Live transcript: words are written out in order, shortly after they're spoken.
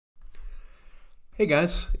Hey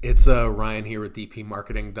guys, it's Ryan here with DP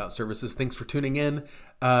Marketing.Services. Thanks for tuning in.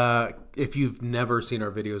 If you've never seen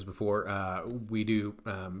our videos before, we do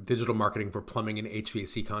digital marketing for plumbing and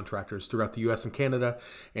HVAC contractors throughout the US and Canada.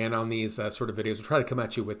 And on these sort of videos, we try to come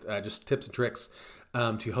at you with just tips and tricks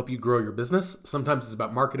to help you grow your business. Sometimes it's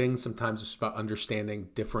about marketing, sometimes it's about understanding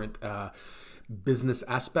different business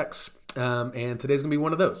aspects. And today's going to be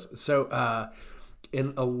one of those.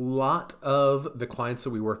 In a lot of the clients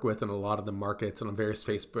that we work with and a lot of the markets and on various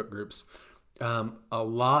Facebook groups, there's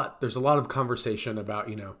a lot of conversation about,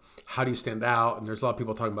 how do you stand out? And there's a lot of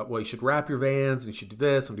people talking about, well, you should wrap your vans and you should do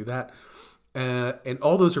this and do that. And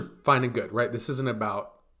all those are fine and good, right? This isn't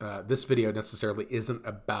about, this video necessarily isn't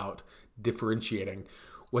about differentiating.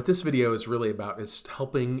 What this video is really about is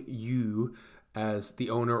helping you as the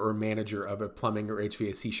owner or manager of a plumbing or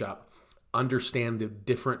HVAC shop understand the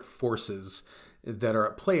different forces that are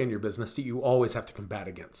at play in your business that you always have to combat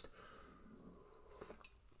against.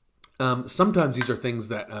 Sometimes these are things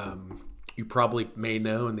that you probably may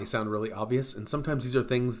know and they sound really obvious. And sometimes these are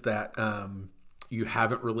things that you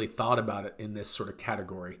haven't really thought about it in this sort of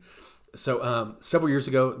category. So several years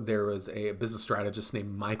ago, there was a business strategist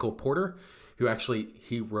named Michael Porter who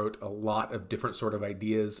he wrote a lot of different sort of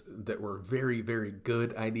ideas that were very, very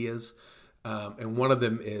good ideas. And one of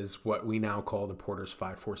them is what we now call the Porter's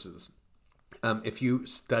 5 Forces. If you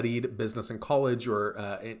studied business in college or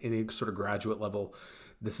any sort of graduate level,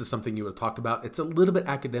 this is something you would have talked about. It's a little bit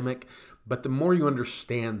academic, but the more you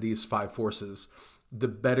understand these 5 forces, the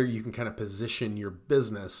better you can kind of position your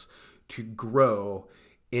business to grow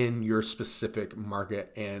in your specific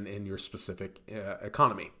market and in your specific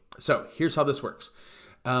economy. So here's how this works.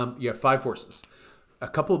 You have 5 forces. A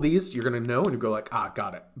couple of these you're going to know and you go like,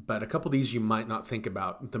 got it. But a couple of these you might not think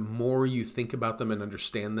about. The more you think about them and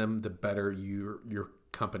understand them, the better your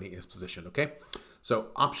company is positioned, okay? So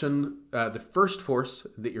the first force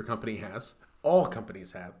that your company has, all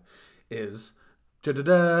companies have, is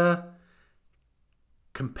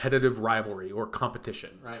competitive rivalry or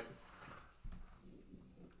competition, right?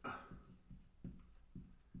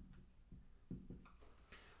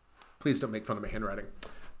 Please don't make fun of my handwriting.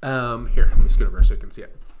 Here, let me scoot over so you can see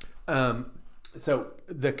it. So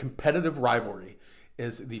the competitive rivalry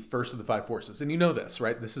is the first of the 5 forces. And you know this,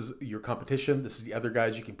 right? This is your competition. This is the other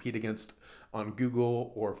guys you compete against on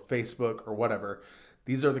Google or Facebook or whatever.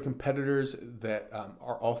 These are the competitors that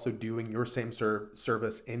are also doing your same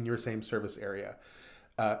service in your same service area.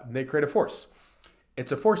 They create a force.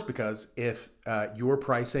 It's a force because if your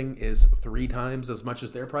pricing is 3 times as much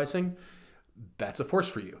as their pricing, that's a force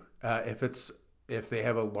for you. If they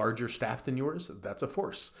have a larger staff than yours, that's a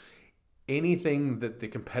force. Anything that the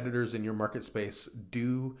competitors in your market space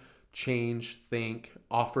do, change, think,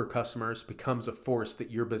 offer customers becomes a force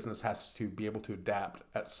that your business has to be able to adapt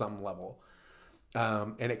at some level.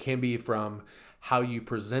 And it can be from how you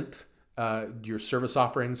present your service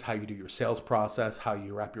offerings, how you do your sales process, how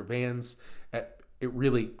you wrap your vans. It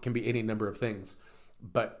really can be any number of things.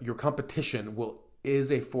 But your competition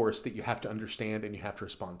is a force that you have to understand and you have to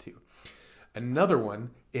respond to. Another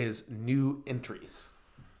one is new entries.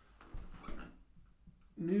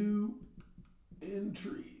 New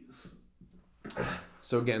entries.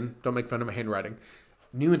 So again, don't make fun of my handwriting.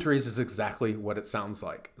 New entries is exactly what it sounds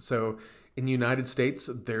like. So in the United States,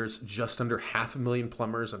 there's just under 500,000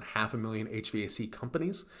 plumbers and 500,000 HVAC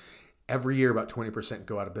companies. Every year, about 20%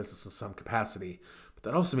 go out of business in some capacity. But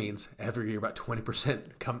that also means every year, about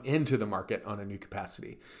 20% come into the market on a new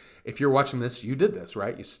capacity. If you're watching this, you did this,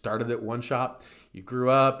 right? You started at one shop, you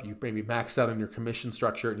grew up, you maybe maxed out on your commission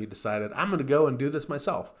structure, and you decided, I'm going to go and do this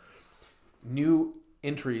myself. New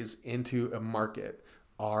entries into a market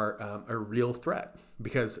are a real threat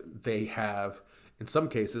because they have, in some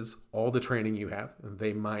cases, all the training you have.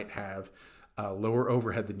 They might have lower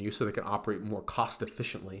overhead than you so they can operate more cost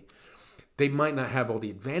efficiently. They might not have all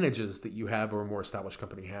the advantages that you have or a more established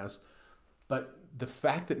company has, but the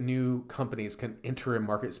fact that new companies can enter a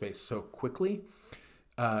market space so quickly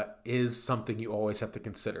is something you always have to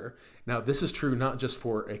consider. Now, this is true not just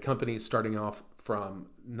for a company starting off from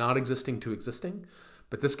not existing to existing,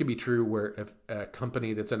 but this could be true where if a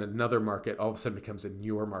company that's in another market all of a sudden becomes in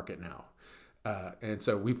your market now. And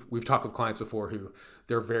so we've talked with clients before who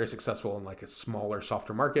they're very successful in like a smaller,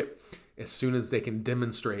 softer market. As soon as they can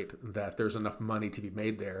demonstrate that there's enough money to be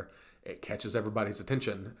made there, it catches everybody's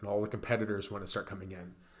attention and all the competitors want to start coming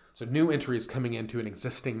in. So new entries coming into an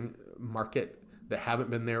existing market that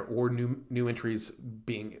haven't been there, or new entries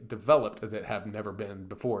being developed that have never been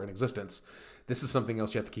before in existence. This is something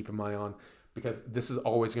else you have to keep an eye on because this is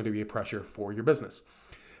always going to be a pressure for your business.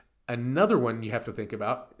 Another one you have to think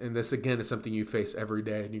about, and this again is something you face every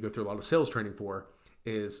day and you go through a lot of sales training for,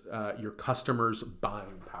 is your customers'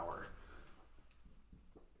 buying power.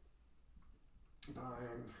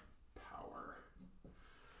 Buying power.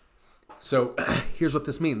 So here's what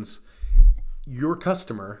this means. Your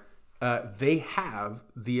customer, they have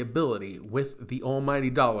the ability with the almighty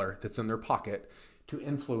dollar that's in their pocket to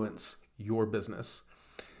influence your business.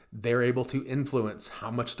 They're able to influence how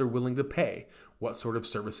much they're willing to pay, what sort of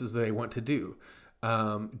services they want to do.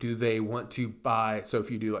 Do they want to buy, so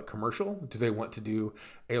if you do like commercial, do they want to do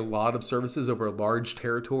a lot of services over a large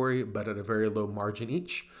territory, but at a very low margin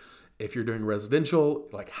each? If you're doing residential,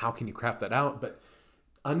 like how can you craft that out? But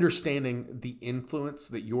understanding the influence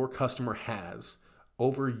that your customer has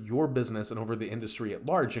over your business and over the industry at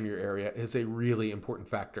large in your area is a really important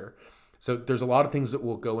factor. So there's a lot of things that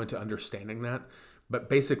will go into understanding that, but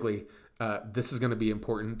basically this is going to be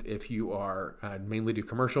important if you are mainly do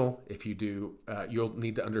commercial. If you do, you'll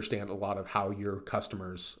need to understand a lot of how your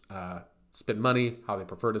customers spend money, how they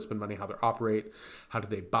prefer to spend money, how they operate, how do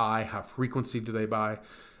they buy, how frequency do they buy,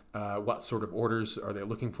 what sort of orders are they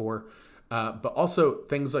looking for. But also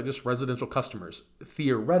things like just residential customers.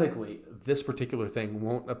 Theoretically, this particular thing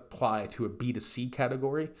won't apply to a B2C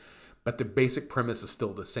category, but the basic premise is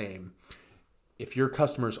still the same. If your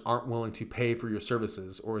customers aren't willing to pay for your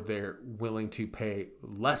services, or they're willing to pay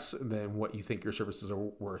less than what you think your services are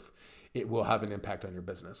worth, it will have an impact on your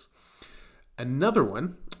business. Another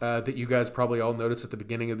one that you guys probably all noticed at the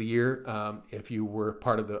beginning of the year, if you were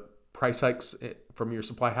part of the price hikes from your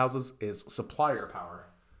supply houses, is supplier power.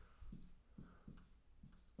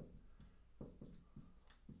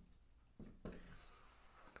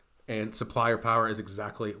 And supplier power is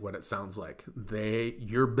exactly what it sounds like.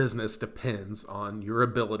 Your business depends on your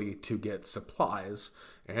ability to get supplies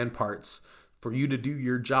and parts for you to do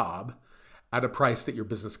your job at a price that your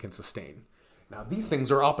business can sustain. Now, these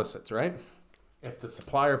things are opposites, right? If the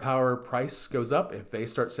supplier power price goes up, if they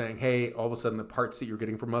start saying, hey, all of a sudden the parts that you're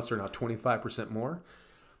getting from us are now 25% more,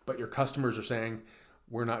 but your customers are saying,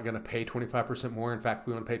 we're not going to pay 25% more. In fact,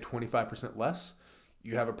 we want to pay 25% less,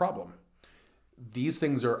 you have a problem. These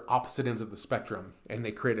things are opposite ends of the spectrum, and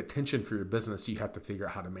they create a tension for your business you have to figure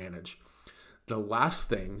out how to manage. The last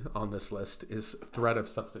thing on this list is threat of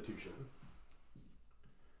substitution.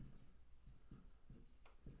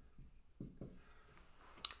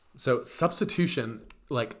 So substitution,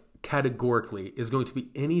 like categorically, is going to be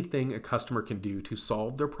anything a customer can do to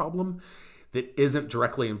solve their problem that isn't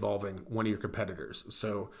directly involving one of your competitors.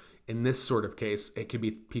 So in this sort of case, it could be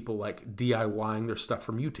people like DIYing their stuff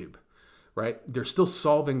from YouTube. Right? They're still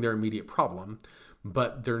solving their immediate problem,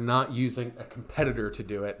 but they're not using a competitor to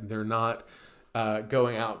do it. They're not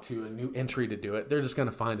going out to a new entry to do it. They're just going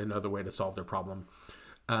to find another way to solve their problem.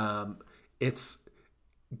 It's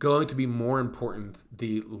going to be more important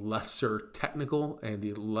the lesser technical and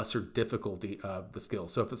the lesser difficulty of the skill.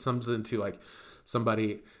 So if it comes into like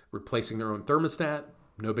somebody replacing their own thermostat,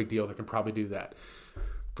 no big deal. They can probably do that.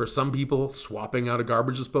 For some people, swapping out a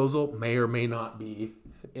garbage disposal may or may not be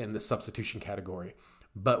in the substitution category.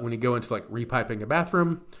 But when you go into like repiping a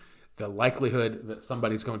bathroom, the likelihood that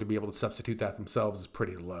somebody's going to be able to substitute that themselves is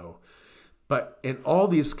pretty low. But in all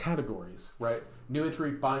these categories, right, new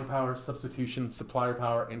entry, buying power, substitution, supplier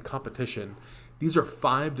power, and competition, these are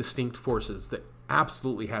 5 distinct forces that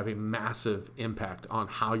absolutely have a massive impact on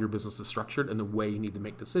how your business is structured and the way you need to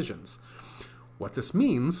make decisions. What this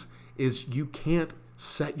means is you can't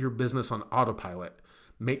set your business on autopilot,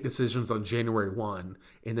 make decisions on January 1,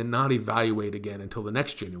 and then not evaluate again until the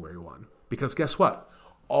next January 1. Because guess what?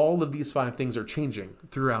 All of these 5 things are changing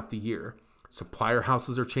throughout the year. Supplier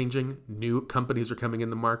houses are changing. New companies are coming in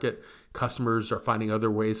the market. Customers are finding other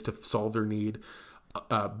ways to solve their need.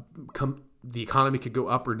 The economy could go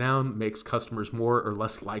up or down, makes customers more or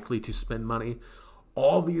less likely to spend money.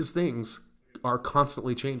 All these things are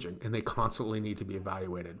constantly changing, and they constantly need to be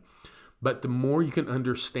evaluated. But the more you can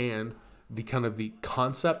understand the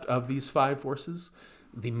concept of these 5 forces,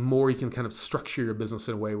 the more you can kind of structure your business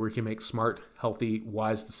in a way where you can make smart, healthy,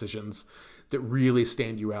 wise decisions that really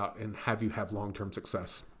stand you out and have you have long-term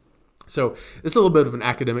success. So it's a little bit of an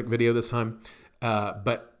academic video this time,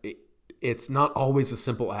 but it's not always as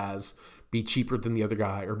simple as be cheaper than the other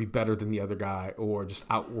guy or be better than the other guy or just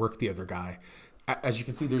outwork the other guy. As you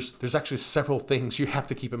can see, there's actually several things you have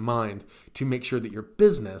to keep in mind to make sure that your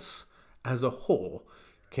business as a whole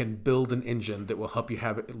can build an engine that will help you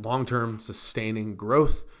have long-term sustaining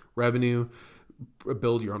growth, revenue,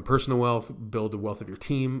 build your own personal wealth, build the wealth of your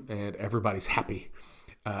team, and everybody's happy.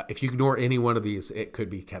 If you ignore any one of these, it could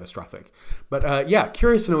be catastrophic. But yeah,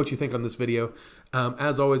 curious to know what you think on this video.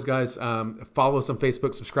 As always, guys, follow us on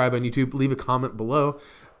Facebook, subscribe on YouTube, leave a comment below.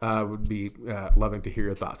 Would be loving to hear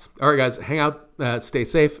your thoughts. All right, guys, hang out, stay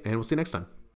safe, and we'll see you next time.